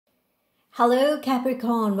Hello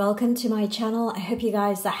Capricorn, welcome to my channel. I hope you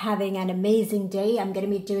guys are having an amazing day. I'm going to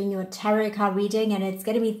be doing your tarot card reading and it's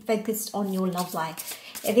going to be focused on your love life.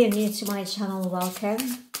 If you're new to my channel, welcome.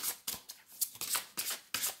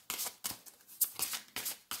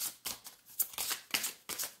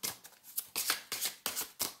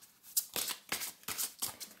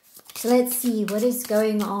 So let's see what is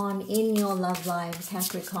going on in your love life,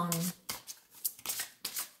 Capricorn.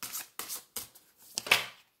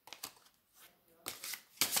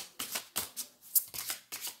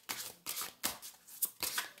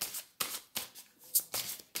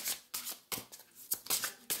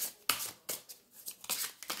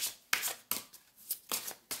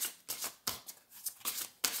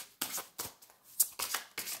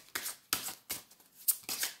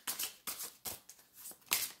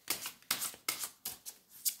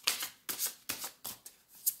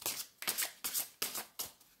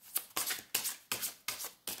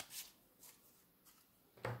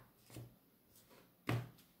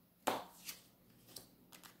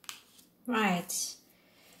 Right.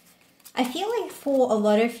 I feel like for a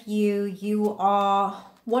lot of you, you are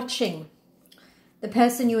watching the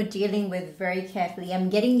person you're dealing with very carefully. I'm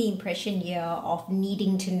getting the impression here of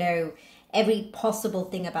needing to know every possible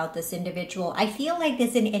thing about this individual. I feel like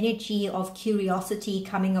there's an energy of curiosity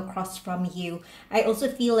coming across from you. I also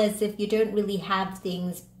feel as if you don't really have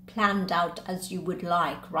things planned out as you would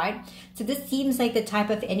like, right? So this seems like the type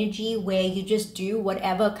of energy where you just do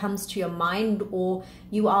whatever comes to your mind, or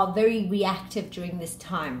you are very reactive during this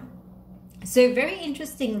time. So very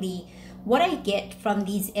interestingly, what I get from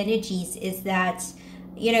these energies is that,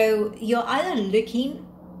 you know, you're either looking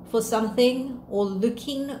for something or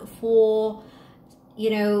looking for, you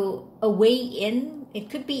know, a way in. It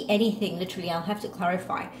could be anything, literally. I'll have to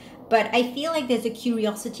clarify. But I feel like there's a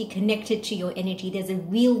curiosity connected to your energy. There's a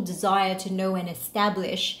real desire to know and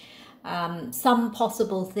establish some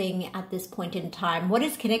possible thing at this point in time. What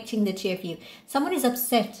is connecting the two of you? Someone is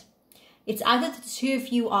upset. It's either the two of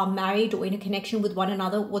you are married or in a connection with one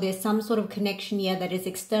another, or there's some sort of connection here that is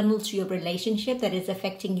external to your relationship that is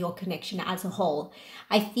affecting your connection as a whole.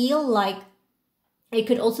 I feel like it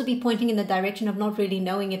could also be pointing in the direction of not really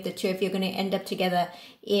knowing if the two of you are going to end up together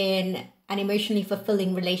in an emotionally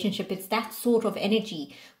fulfilling relationship. It's that sort of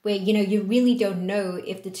energy where, you know, you really don't know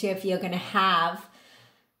if the two of you are going to have,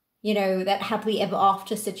 you know, that happily ever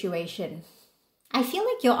after situation. I feel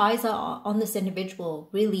like your eyes are on this individual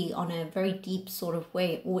really on a very deep sort of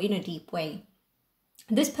way, or in a deep way.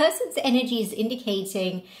 This person's energy is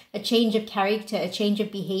indicating a change of character, a change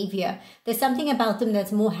of behavior. There's something about them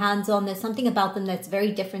that's more hands-on. There's something about them that's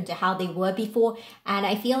very different to how they were before. And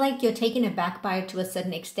I feel like you're taken aback by it to a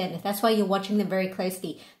certain extent. That's why you're watching them very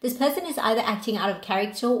closely. This person is either acting out of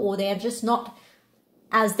character or they're just not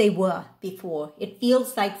as they were before. It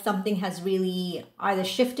feels like something has really either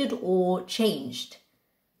shifted or changed.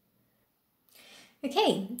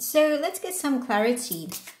 Okay, so let's get some clarity.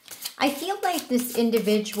 I feel like this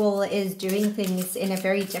individual is doing things in a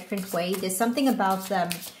very different way. There's something about them,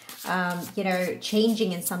 you know,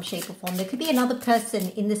 changing in some shape or form. There could be another person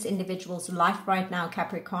in this individual's life right now,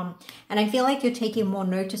 Capricorn. And I feel like you're taking more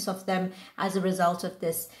notice of them as a result of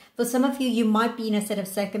this. For some of you, you might be in a set of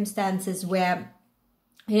circumstances where,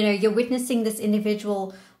 you know, you're witnessing this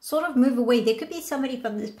individual sort of move away. There could be somebody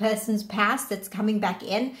from this person's past that's coming back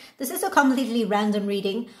in. This is a completely random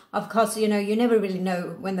reading. Of course, you know, you never really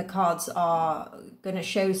know when the cards are going to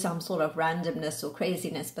show some sort of randomness or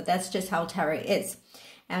craziness, but that's just how tarot is.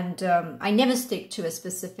 And I never stick to a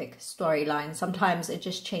specific storyline. Sometimes it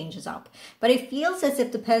just changes up. But it feels as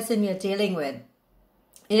if the person you're dealing with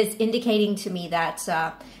is indicating to me that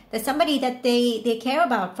there's somebody that they care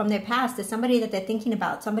about from their past. There's somebody that they're thinking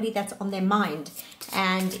about, somebody that's on their mind.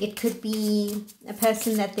 And it could be a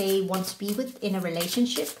person that they want to be with in a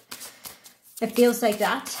relationship. It feels like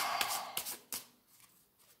that.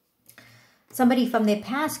 Somebody from their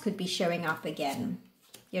past could be showing up again.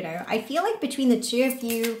 You know, I feel like between the two of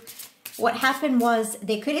you, what happened was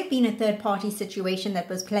there could have been a third-party situation that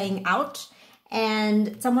was playing out.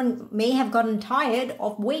 And someone may have gotten tired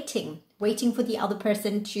of waiting for the other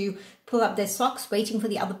person to pull up their socks, waiting for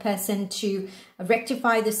the other person to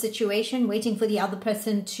rectify the situation, waiting for the other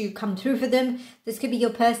person to come through for them. This could be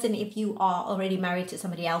your person if you are already married to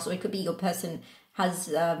somebody else, or it could be your person has,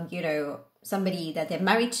 you know, somebody that they're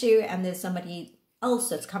married to and there's somebody else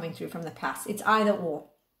that's coming through from the past. It's either or.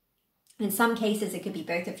 In some cases, it could be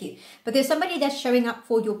both of you. But there's somebody that's showing up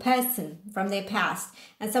for your person from their past.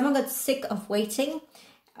 And someone got sick of waiting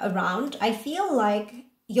around. I feel like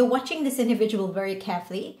you're watching this individual very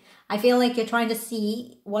carefully. I feel like you're trying to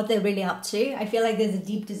see what they're really up to. I feel like there's a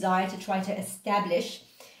deep desire to try to establish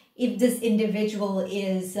if this individual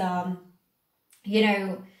is, you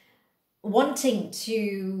know, wanting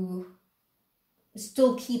to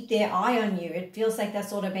still keep their eye on you. It feels like that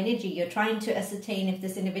sort of energy. You're trying to ascertain if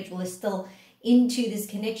this individual is still into this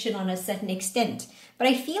connection on a certain extent. But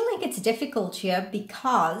I feel like it's difficult here,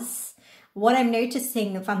 because what I'm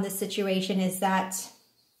noticing from this situation is that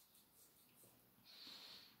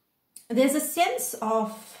there's a sense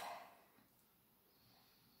of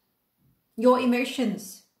your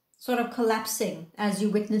emotions sort of collapsing as you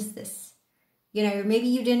witness this. You know, maybe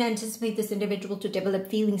you didn't anticipate this individual to develop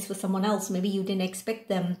feelings for someone else. Maybe you didn't expect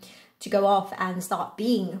them to go off and start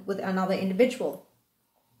being with another individual.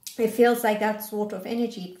 It feels like that sort of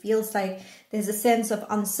energy. It feels like there's a sense of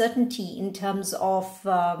uncertainty in terms of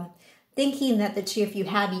thinking that the two of you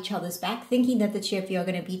have each other's back, thinking that the two of you are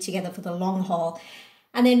going to be together for the long haul,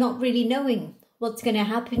 and they're not really knowing what's going to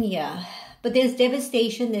happen here. But there's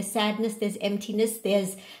devastation, there's sadness, there's emptiness,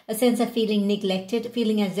 there's a sense of feeling neglected,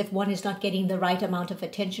 feeling as if one is not getting the right amount of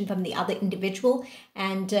attention from the other individual.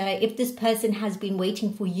 And if this person has been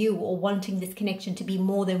waiting for you or wanting this connection to be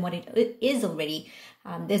more than what it is already,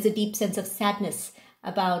 there's a deep sense of sadness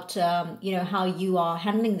about, you know, how you are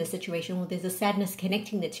handling the situation. Or there's a sadness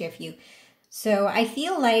connecting the two of you. So I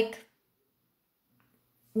feel like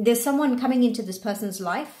there's someone coming into this person's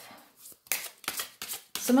life.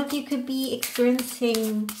 Some of you could be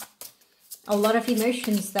experiencing a lot of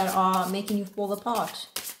emotions that are making you fall apart.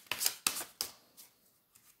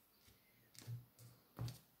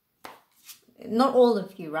 Not all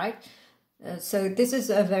of you, right? So this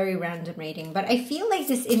is a very random reading. But I feel like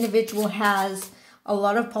this individual has a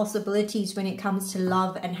lot of possibilities when it comes to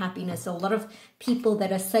love and happiness. A lot of people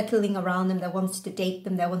that are circling around them, that wants to date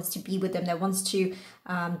them, that wants to be with them, that wants to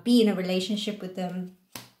be in a relationship with them.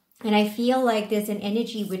 And I feel like there's an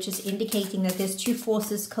energy which is indicating that there's two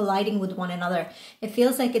forces colliding with one another. It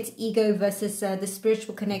feels like it's ego versus the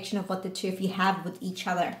spiritual connection of what the two of you have with each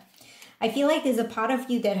other. I feel like there's a part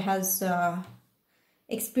of you that has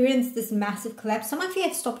experienced this massive collapse. Some of you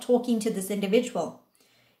have stopped talking to this individual.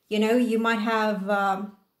 You know, you might have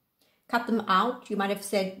cut them out. You might have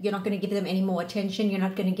said you're not going to give them any more attention. You're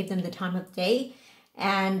not going to give them the time of day.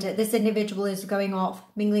 And this individual is going off,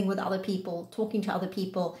 mingling with other people, talking to other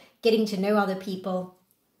people, getting to know other people,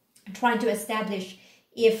 trying to establish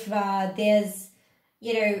if there's,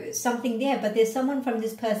 you know, something there. But there's someone from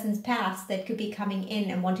this person's past that could be coming in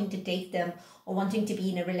and wanting to date them or wanting to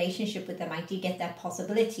be in a relationship with them. I do get that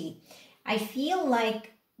possibility. I feel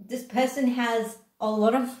like this person has a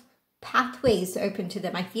lot of pathways open to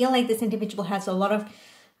them. I feel like this individual has a lot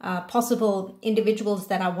of possible individuals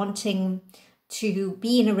that are wanting to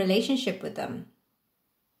be in a relationship with them.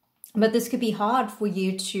 But this could be hard for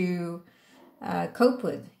you to cope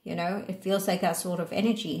with, you know. It feels like that sort of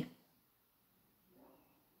energy.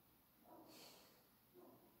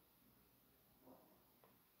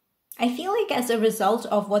 I feel like as a result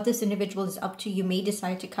of what this individual is up to, you may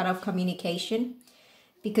decide to cut off communication,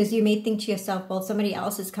 because you may think to yourself, well, somebody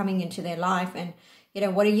else is coming into their life and, you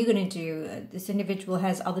know, what are you going to do? This individual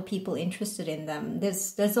has other people interested in them.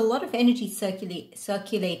 There's a lot of energy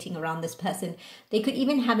circulating around this person. They could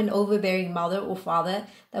even have an overbearing mother or father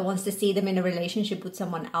that wants to see them in a relationship with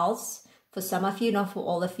someone else. For some of you, not for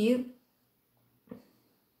all of you.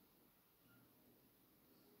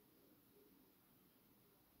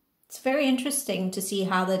 It's very interesting to see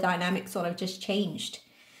how the dynamic sort of just changed.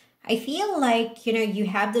 I feel like, you know, you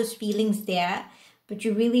have those feelings there, but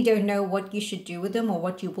you really don't know what you should do with them or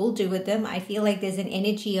what you will do with them. I feel like there's an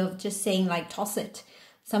energy of just saying, like, toss it.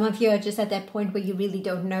 Some of you are just at that point where you really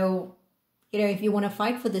don't know, you know, if you want to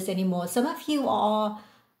fight for this anymore. Some of you are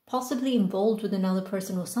possibly involved with another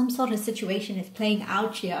person, or some sort of situation is playing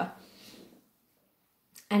out here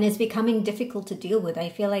and it's becoming difficult to deal with. I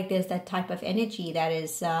feel like there's that type of energy that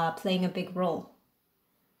is playing a big role.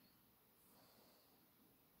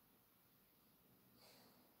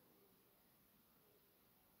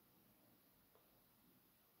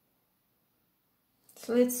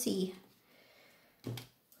 So let's see.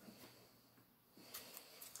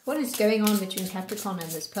 What is going on between Capricorn and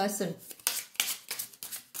this person?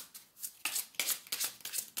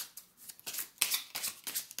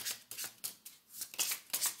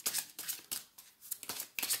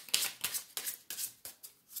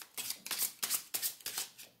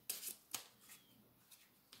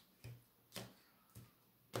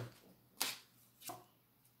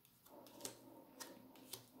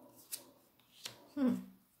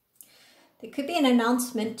 There could be an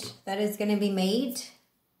announcement that is going to be made.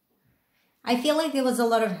 I feel like there was a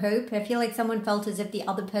lot of hope. I feel like someone felt as if the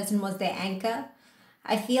other person was their anchor.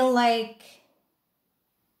 I feel like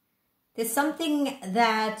There's something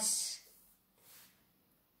that,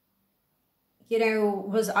 you know,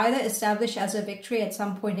 was either established as a victory at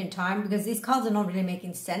some point in time, because these cards are not really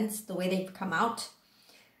making sense the way they've come out.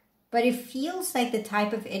 But it feels like the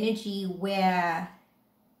type of energy where,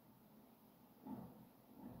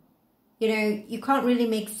 you know, you can't really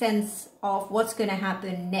make sense of what's going to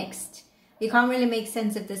happen next. You can't really make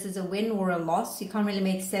sense if this is a win or a loss. You can't really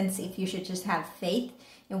make sense if you should just have faith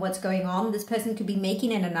in what's going on. This person could be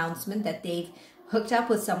making an announcement that they've hooked up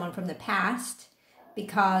with someone from the past,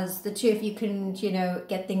 because the two of you couldn't, you know,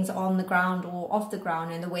 get things on the ground or off the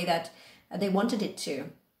ground in the way that they wanted it to.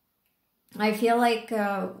 I feel like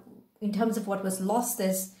in terms of what was lost,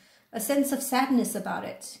 there's a sense of sadness about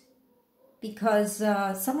it, because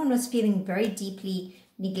someone was feeling very deeply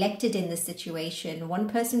neglected in this situation. One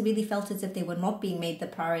person really felt as if they were not being made the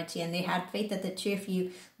priority, and they had faith that the two of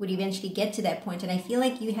you would eventually get to that point. And I feel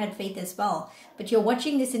like you had faith as well. But you're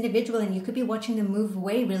watching this individual, and you could be watching them move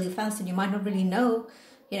away really fast, and you might not really know,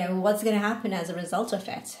 you know, what's going to happen as a result of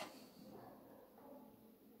it.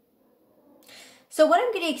 So what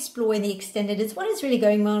I'm going to explore in the extended is what is really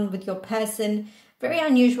going on with your person. Very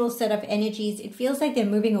unusual set of energies. It feels like they're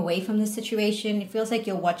moving away from the situation. It feels like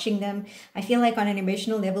you're watching them. I feel like on an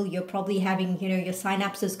emotional level, you're probably having, you know, your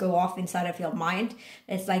synapses go off inside of your mind.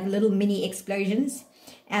 It's like little mini explosions.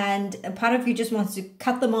 And a part of you just wants to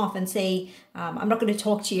cut them off and say, I'm not going to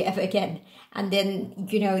talk to you ever again. And then,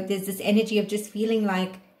 you know, there's this energy of just feeling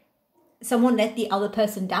like someone let the other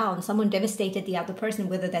person down. Someone devastated the other person,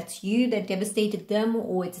 whether that's you that devastated them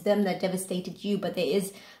or it's them that devastated you. But there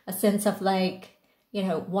is a sense of like, you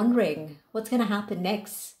know, wondering what's going to happen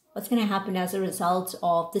next. What's going to happen as a result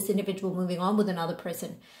of this individual moving on with another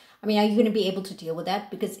person? I mean, are you going to be able to deal with that?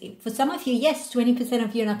 Because for some of you, yes, 20%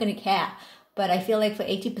 of you are not going to care. But I feel like for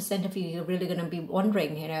 80% of you, you're really going to be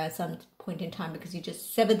wondering, you know, at some point in time, because you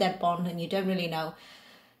just severed that bond and you don't really know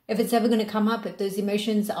if it's ever going to come up, if those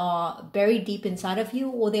emotions are buried deep inside of you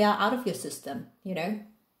or they are out of your system, you know.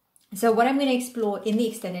 So what I'm going to explore in the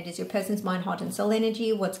extended is your person's mind, heart, and soul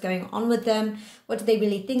energy. What's going on with them? What do they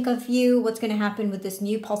really think of you? What's going to happen with this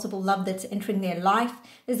new possible love that's entering their life?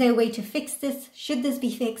 Is there a way to fix this? Should this be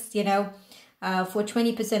fixed? You know, for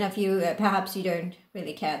 20% of you, perhaps you don't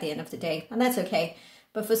really care at the end of the day, and that's okay.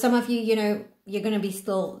 But for some of you, you know, you're going to be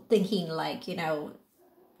still thinking like, you know,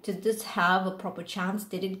 did this have a proper chance?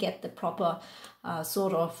 Did it get the proper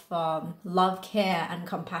sort of love, care, and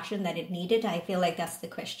compassion that it needed? I feel like that's the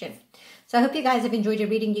question. So I hope you guys have enjoyed your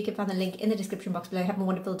reading. You can find the link in the description box below. Have a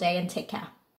wonderful day and take care.